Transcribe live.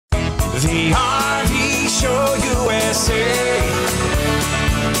The RV Show USA.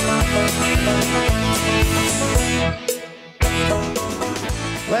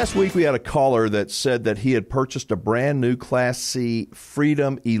 Last week we had a caller that said that he had purchased a brand new Class C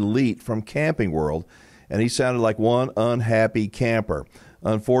Freedom Elite from Camping World, and he sounded like one unhappy camper.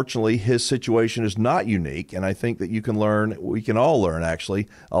 Unfortunately, his situation is not unique, and I think that we can all learn actually,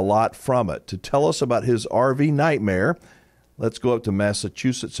 a lot from it. To tell us about his RV nightmare, let's go up to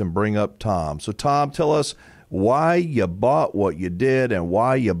Massachusetts and bring up Tom. So Tom, tell us why you bought what you did and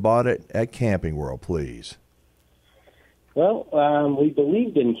why you bought it at Camping World, please. Well, we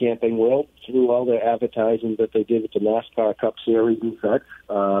believed in Camping World through all their advertising that they did with the NASCAR Cup Series and such,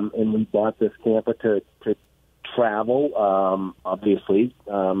 and we bought this camper to travel, obviously,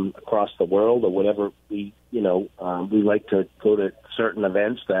 across the world or whatever. We like to go to certain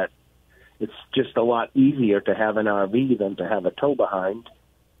events that it's just a lot easier to have an RV than to have a tow behind.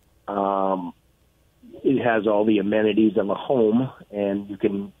 It has all the amenities of a home, and you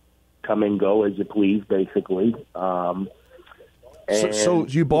can come and go as you please, basically. So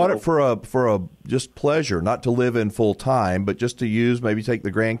you bought it for a just pleasure, not to live in full time, but just to use, maybe take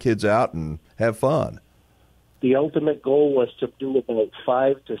the grandkids out and have fun. The ultimate goal was to do about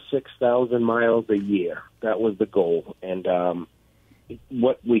 5,000 to 6,000 miles a year. That was the goal. And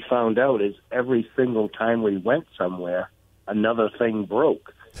what we found out is every single time we went somewhere, another thing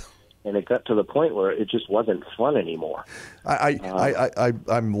broke. And it got to the point where it just wasn't fun anymore.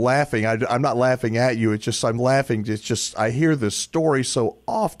 I'm laughing. I'm not laughing at you. It's just I'm laughing. It's just I hear this story so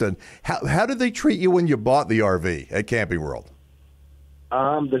often. How did they treat you when you bought the RV at Camping World?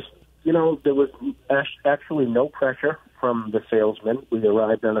 There was actually no pressure from the salesman. We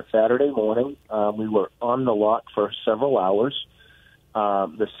arrived on a Saturday morning. We were on the lot for several hours.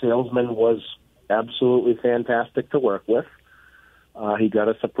 The salesman was absolutely fantastic to work with. He got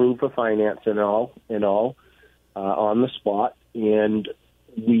us approved for finance and all on the spot, and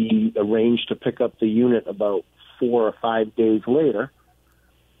we arranged to pick up the unit about 4 or 5 days later.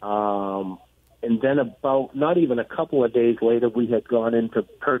 And then about not even a couple of days later, we had gone in to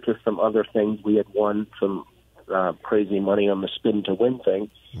purchase some other things. We had won some crazy money on the spin to win thing,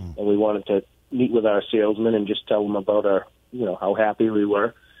 and we wanted to meet with our salesman and just tell him about how happy we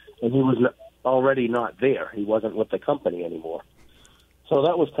were. And he was already not there. He wasn't with the company anymore. So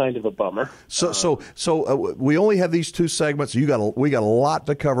that was kind of a bummer. So we only have these two segments. We got a lot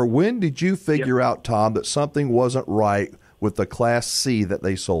to cover. When did you figure out, Tom, that something wasn't right with the Class C that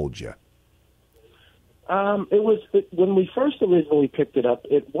they sold you? When we first originally picked it up,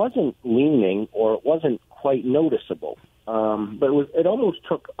 it wasn't leaning or it wasn't quite noticeable. But it almost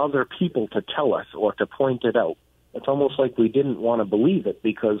took other people to tell us or to point it out. It's almost like we didn't want to believe it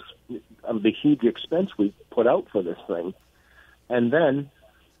because of the huge expense we put out for this thing. And then,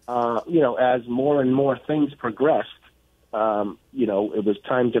 as more and more things progressed, it was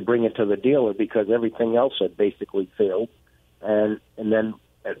time to bring it to the dealer because everything else had basically failed. And then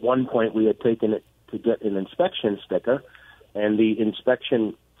at one point we had taken it to get an inspection sticker, and the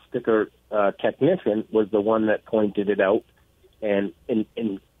inspection sticker technician was the one that pointed it out. And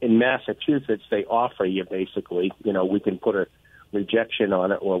in Massachusetts, they offer you basically, we can put a rejection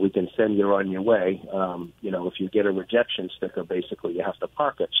on it or we can send you on your way. If you get a rejection sticker, basically you have to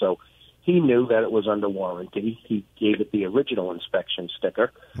park it. So he knew that it was under warranty. He gave it the original inspection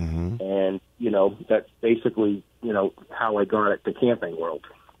sticker. Mm-hmm. And, that's basically, how I got it to Camping World.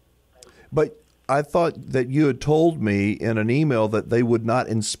 But I thought that you had told me in an email that they would not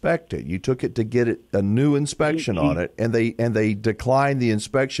inspect it. You took it to get a new inspection on it, and they declined the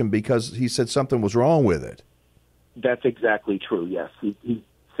inspection because he said something was wrong with it. That's exactly true, yes. He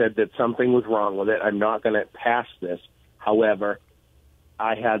said that something was wrong with it. I'm not going to pass this. However,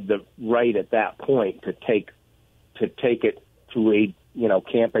 I had the right at that point to take it to a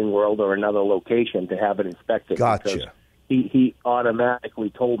Camping World or another location to have it inspected. Gotcha. He automatically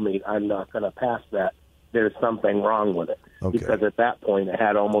told me I'm not going to pass that. There's something wrong with it. Okay. Because at that point it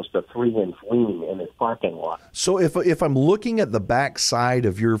had almost a 3-inch lean in its parking lot. So if I'm looking at the back side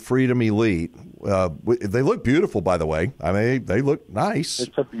of your Freedom Elite, they look beautiful, by the way. I mean, they look nice.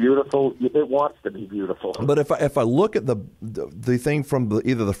 It wants to be beautiful. But if I look at the thing from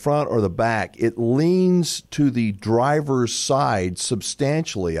either the front or the back, it leans to the driver's side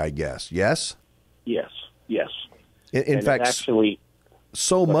substantially, I guess. Yes? Yes. In fact, actually,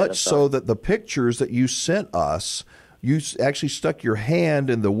 so much so that the pictures that you sent us, you actually stuck your hand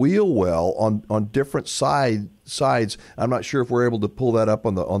in the wheel well on different sides. I'm not sure if we're able to pull that up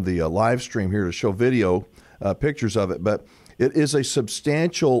on the live stream here to show video pictures of it, but it is a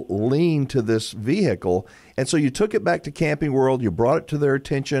substantial lean to this vehicle. And so you took it back to Camping World. You brought it to their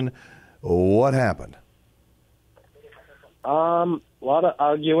attention. What happened? A lot of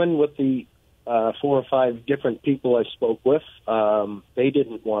arguing with the 4 or 5 different people I spoke with. They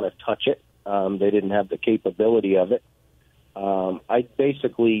didn't want to touch it. They didn't have the capability of it. I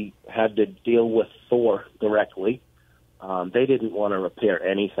basically had to deal with Thor directly. They didn't want to repair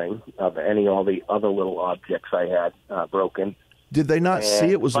anything of all the other little objects I had broken. Did they not see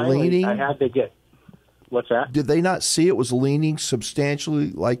it was finally, leaning? I had to get. What's that? Did they not see it was leaning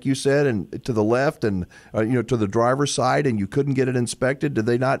substantially, like you said, and to the left and to the driver's side, and you couldn't get it inspected? Did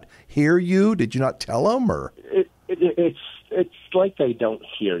they not hear you? Did you not tell them? Or it's like they don't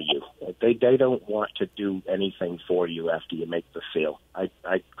hear you. They don't want to do anything for you after you make the sale.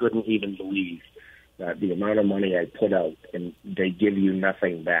 I couldn't even believe that the amount of money I put out and they give you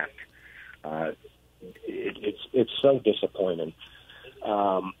nothing back. It's so disappointing.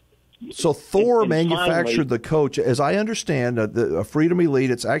 So Thor and manufactured finally, the coach. As I understand, a Freedom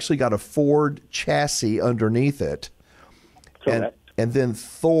Elite, it's actually got a Ford chassis underneath it. correct. And then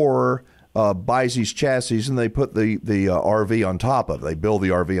Thor buys these chassis, and they put the RV on top of it. They build the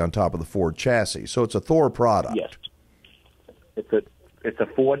RV on top of the Ford chassis. So it's a Thor product. Yes. It's a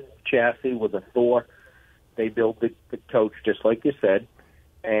Ford chassis with a Thor. They build the coach just like you said.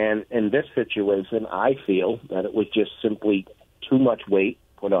 And in this situation, I feel that it was just simply too much weight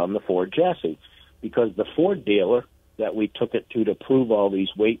put on the Ford chassis, because the Ford dealer that we took it to prove all these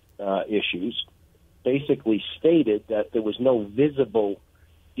weight issues basically stated that there was no visible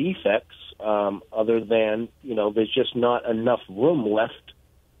defects other than, there's just not enough room left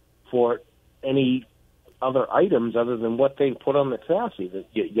for any other items other than what they put on the chassis.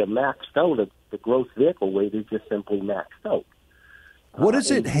 You maxed out the gross vehicle weight is just simply maxed out. What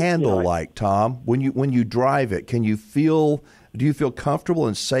does it handle like, Tom? When you drive it, do you feel comfortable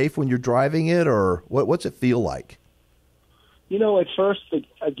and safe when you're driving it, or what's it feel like? At first,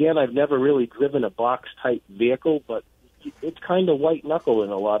 again, I've never really driven a box-type vehicle, but it's kind of white-knuckle in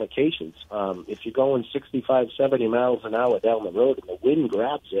a lot of cases. If you're going 65, 70 miles an hour down the road and the wind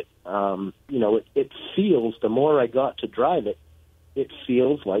grabs it, it feels, the more I got to drive it, it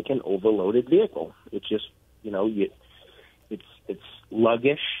feels like an overloaded vehicle. It's just, it's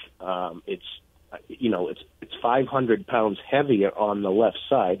luggish. It's 500 pounds heavier on the left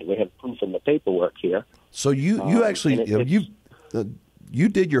side. We have proof in the paperwork here. So you actually you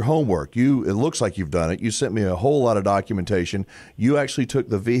did your homework. It looks like you've done it. You sent me a whole lot of documentation. You actually took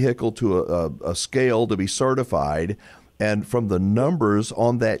the vehicle to a scale to be certified, and from the numbers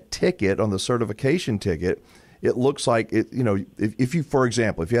on that ticket, on the certification ticket, it looks like it. If you, for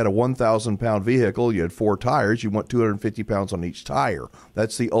example, if you had a 1,000-pound vehicle, you had 4 tires, you want 250 pounds on each tire.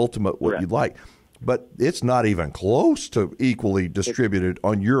 That's the ultimate what you'd like. But it's not even close to equally distributed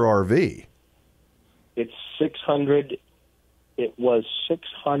on your RV. It's 600. It was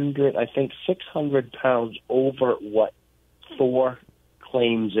 600. I think 600 pounds over what Thor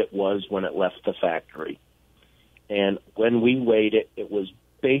claims it was when it left the factory. And when we weighed it, it was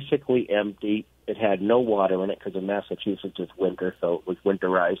basically empty. It had no water in it because in Massachusetts it's winter, so it was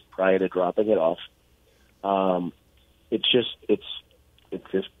winterized prior to dropping it off. It's just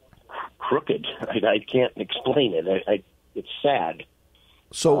crooked. I can't explain it. It's sad.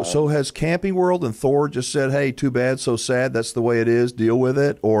 So has Camping World and Thor just said, "Hey, too bad, so sad. That's the way it is. Deal with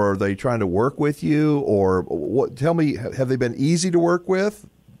it," or are they trying to work with you, or what? Tell me, have they been easy to work with?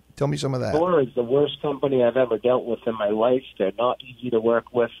 Tell me some of that. Thor is the worst company I've ever dealt with in my life. They're not easy to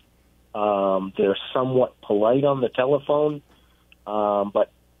work with. They're somewhat polite on the telephone,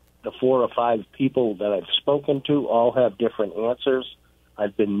 but the 4 or 5 people that I've spoken to all have different answers.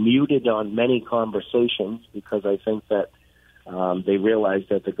 I've been muted on many conversations because I think that they realize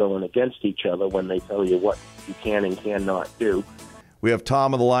that they're going against each other when they tell you what you can and cannot do. We have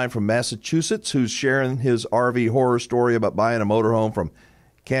Tom on the line from Massachusetts who's sharing his RV horror story about buying a motorhome from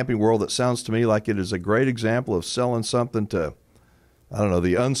Camping World. That sounds to me like it is a great example of selling something to, I don't know,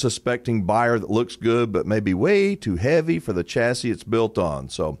 the unsuspecting buyer that looks good but may be way too heavy for the chassis it's built on.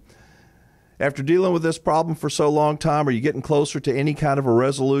 So after dealing with this problem for so long, Tom, are you getting closer to any kind of a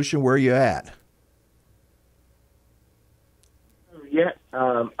resolution? Where are you at? Yet,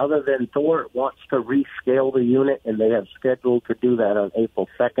 other than Thor wants to rescale the unit, and they have scheduled to do that on April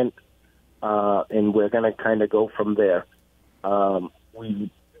 2nd, and we're going to kind of go from there.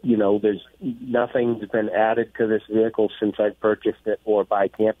 There's nothing's been added to this vehicle since I purchased it or by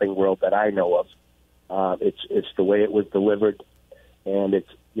Camping World that I know of. It's the way it was delivered, and it's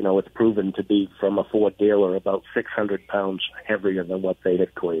proven to be from a Ford dealer about 600 pounds heavier than what they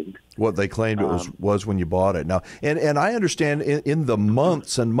had claimed. What they claimed it was when you bought it. Now, and I understand in the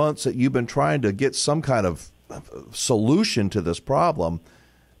months and months that you've been trying to get some kind of solution to this problem,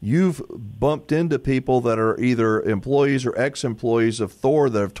 you've bumped into people that are either employees or ex-employees of Thor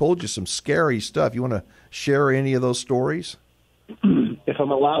that have told you some scary stuff. You want to share any of those stories? If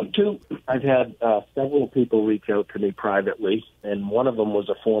I'm allowed to, I've had several people reach out to me privately, and one of them was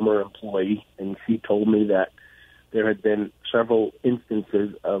a former employee, and she told me that there had been several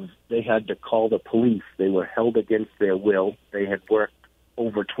instances of they had to call the police. They were held against their will. They had worked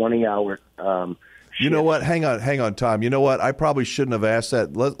over 20-hour You know what? Hang on, Tom. You know what? I probably shouldn't have asked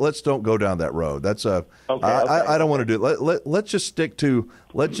that. Let's don't go down that road. That's a. Okay. I don't want to do it. Let's just stick to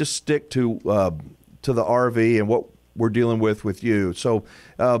the RV and what we're dealing with you. So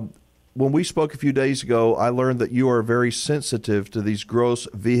when we spoke a few days ago, I learned that you are very sensitive to these gross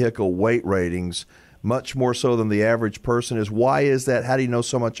vehicle weight ratings, much more so than the average person is. Why is that? How do you know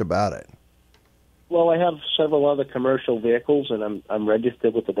so much about it? Well, I have several other commercial vehicles, and I'm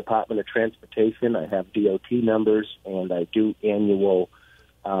registered with the Department of Transportation. I have DOT numbers, and I do annual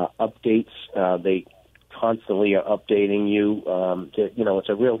updates. They constantly are updating you. It's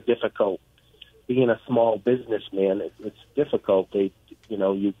a real difficult. Being a small businessman, it's difficult.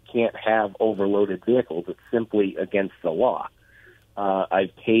 You can't have overloaded vehicles. It's simply against the law.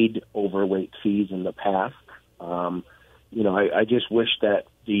 I've paid overweight fees in the past. I just wish that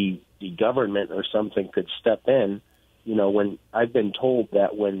the government or something could step in. When I've been told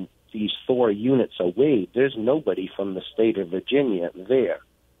that when these Thor units are weighed, there's nobody from the state of Virginia there.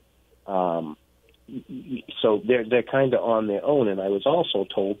 So they're kind of on their own. And I was also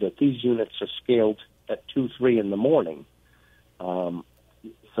told that these units are scaled at 2-3 in the morning.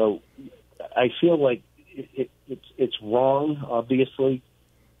 So I feel like it's wrong, obviously.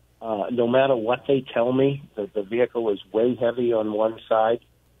 No matter what they tell me, the vehicle is way heavy on one side.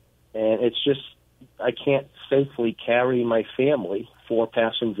 And it's just, I can't safely carry my family,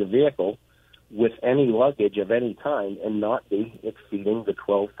 4-passenger vehicle, with any luggage of any kind and not be exceeding the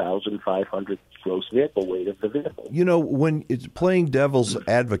 12,500 gross vehicle weight of the vehicle. When it's playing devil's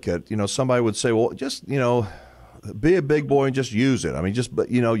advocate, somebody would say, well, just, be a big boy and just use it. I mean,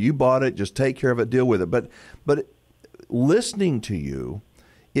 you bought it, just take care of it, deal with it. But listening to you,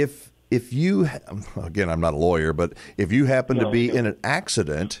 if you, again, I'm not a lawyer, but if you happen to be in an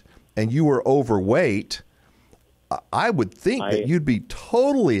accident and you were overweight, I would think that you'd be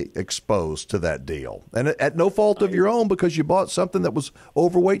totally exposed to that deal, and at no fault of your own because you bought something that was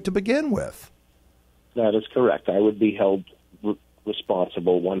overweight to begin with. That is correct. I would be held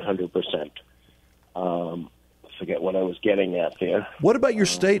responsible 100%. Forget what I was getting at there. What about your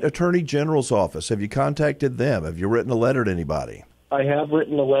state attorney general's office? Have you contacted them? Have you written a letter to anybody? I have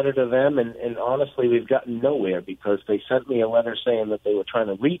written a letter to them, and honestly, we've gotten nowhere because they sent me a letter saying that they were trying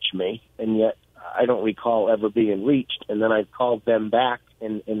to reach me, and yet I don't recall ever being reached. And then I've called them back,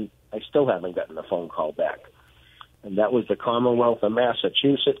 and I still haven't gotten a phone call back. And that was the Commonwealth of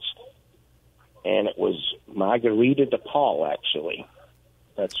Massachusetts, and it was Margarita DePaul, actually.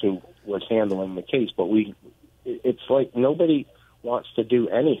 That's who was handling the case. But it's like nobody wants to do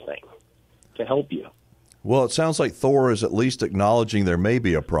anything to help you. Well, it sounds like Thor is at least acknowledging there may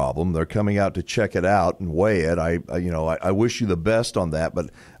be a problem. They're coming out to check it out and weigh it. I wish you the best on that, but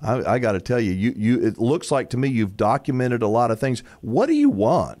I got to tell you, it looks like to me you've documented a lot of things. What do you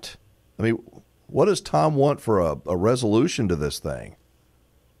want? I mean, what does Tom want for a resolution to this thing?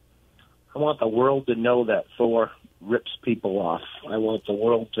 I want the world to know that Thor rips people off. I want the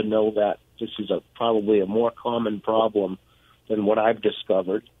world to know that this is probably a more common problem than what I've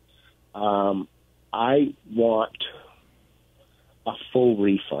discovered. I want a full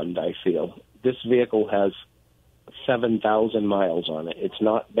refund, I feel. This vehicle has 7,000 miles on it. It's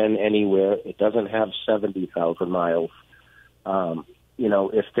not been anywhere. It doesn't have 70,000 miles.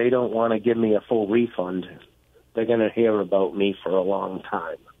 If they don't want to give me a full refund, they're going to hear about me for a long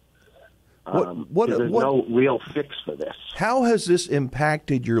time. There's no real fix for this. How has this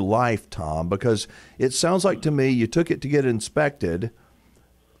impacted your life, Tom? Because it sounds like to me you took it to get inspected.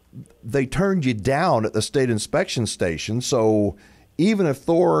 They turned you down at the state inspection station. So even if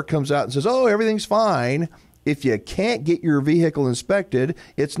Thor comes out and says, oh, everything's fine, if you can't get your vehicle inspected,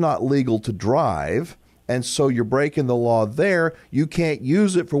 it's not legal to drive. And so you're breaking the law there. You can't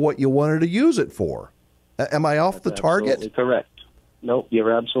use it for what you wanted to use it for. Am I off the target? Absolutely correct. No,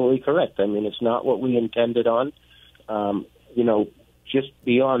 you're absolutely correct. I mean, it's not what we intended on. Just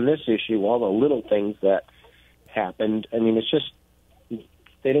beyond this issue, all the little things that happened, I mean, it's just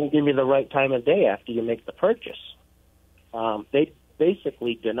they didn't give you the right time of day after you make the purchase. They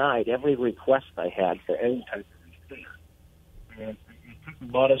basically denied every request I had for any type of repair. And it took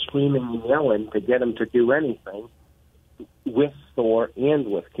a lot of screaming and yelling to get them to do anything with Thor and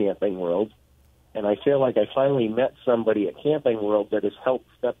with Camping World. And I feel like I finally met somebody at Camping World that has helped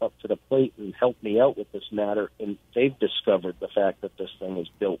step up to the plate and help me out with this matter. And they've discovered the fact that this thing is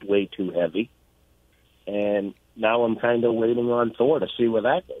built way too heavy. And now I'm kind of waiting on Thor to see where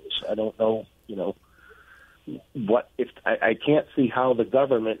that goes. I don't know, what if I can't see how the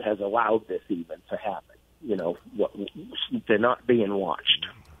government has allowed this even to happen. They're not being watched.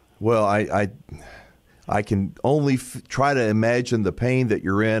 Well, I can only try to imagine the pain that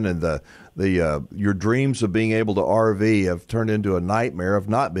you're in, and your dreams of being able to RV have turned into a nightmare of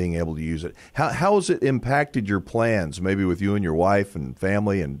not being able to use it. How has it impacted your plans, maybe with you and your wife and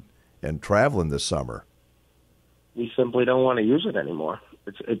family and traveling this summer? We simply don't want to use it anymore.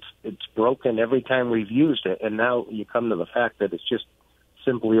 It's broken every time we've used it, and now you come to the fact that it's just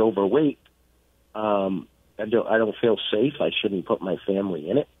simply overweight. I don't feel safe. I shouldn't put my family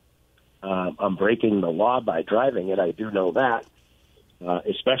in it. I'm breaking the law by driving it. I do know that,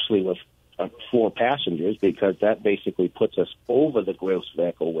 especially with 4 passengers, because that basically puts us over the gross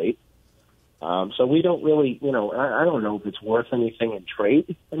vehicle weight. So we don't really, I don't know if it's worth anything in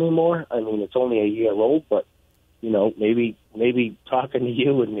trade anymore. I mean, it's only a year old, but, maybe talking to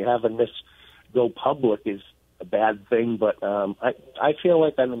you and having this go public is a bad thing. But I feel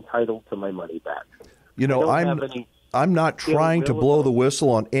like I'm entitled to my money back. I'm not trying to blow the whistle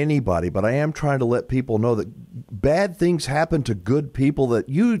on anybody, but I am trying to let people know that bad things happen to good people, that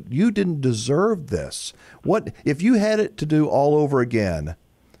you didn't deserve this. What if you had it to do all over again?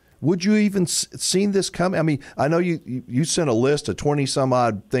 Would you even seen this coming? I mean, I know you sent a list of 20 some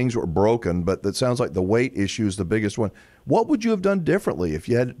odd things that were broken, but that sounds like the weight issue is the biggest one. What would you have done differently if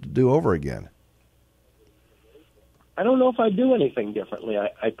you had it to do over again? I don't know if I'd do anything differently.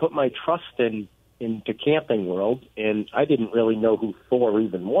 I put my trust into Camping World, and I didn't really know who Thor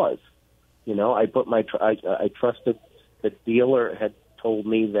even was. I trusted the dealer had told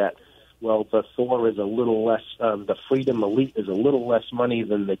me that, well, the Thor is a little less, the Freedom Elite is a little less money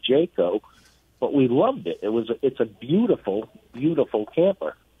than the Jayco, but we loved it. It's a beautiful, beautiful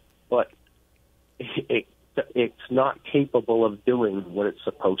camper, but it's not capable of doing what it's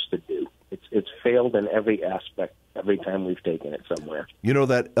supposed to do. It's failed in every aspect every time we've taken it somewhere.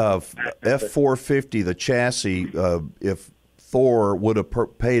 That F-450, the chassis, if Thor would have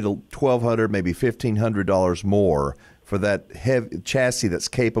paid $1,200, maybe $1,500 more for that heavy chassis that's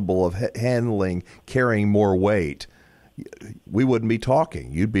capable of carrying more weight, we wouldn't be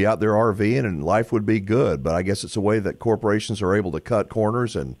talking. You'd be out there RVing and life would be good. But I guess it's a way that corporations are able to cut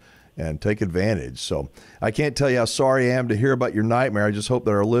corners and take advantage. So I can't tell you how sorry I am to hear about your nightmare. I just hope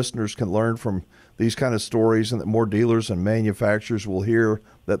that our listeners can learn from these kind of stories, and that more dealers and manufacturers will hear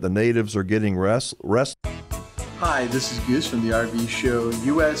that the natives are getting rest. Hi, this is Goose from the RV Show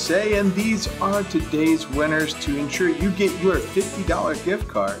USA, and these are today's winners to ensure you get your $50 gift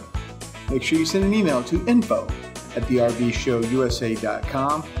card. Make sure you send an email to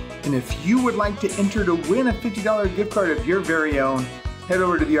info@thervshowusa.com. And if you would like to enter to win a $50 gift card of your very own, head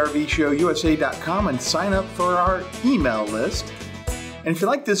over to thervshowusa.com and sign up for our email list. And if you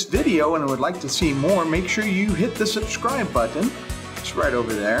like this video and would like to see more, make sure you hit the subscribe button. It's right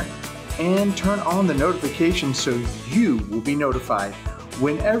over there. And turn on the notifications so you will be notified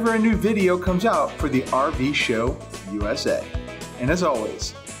whenever a new video comes out for the RV Show USA. And as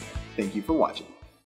always, thank you for watching.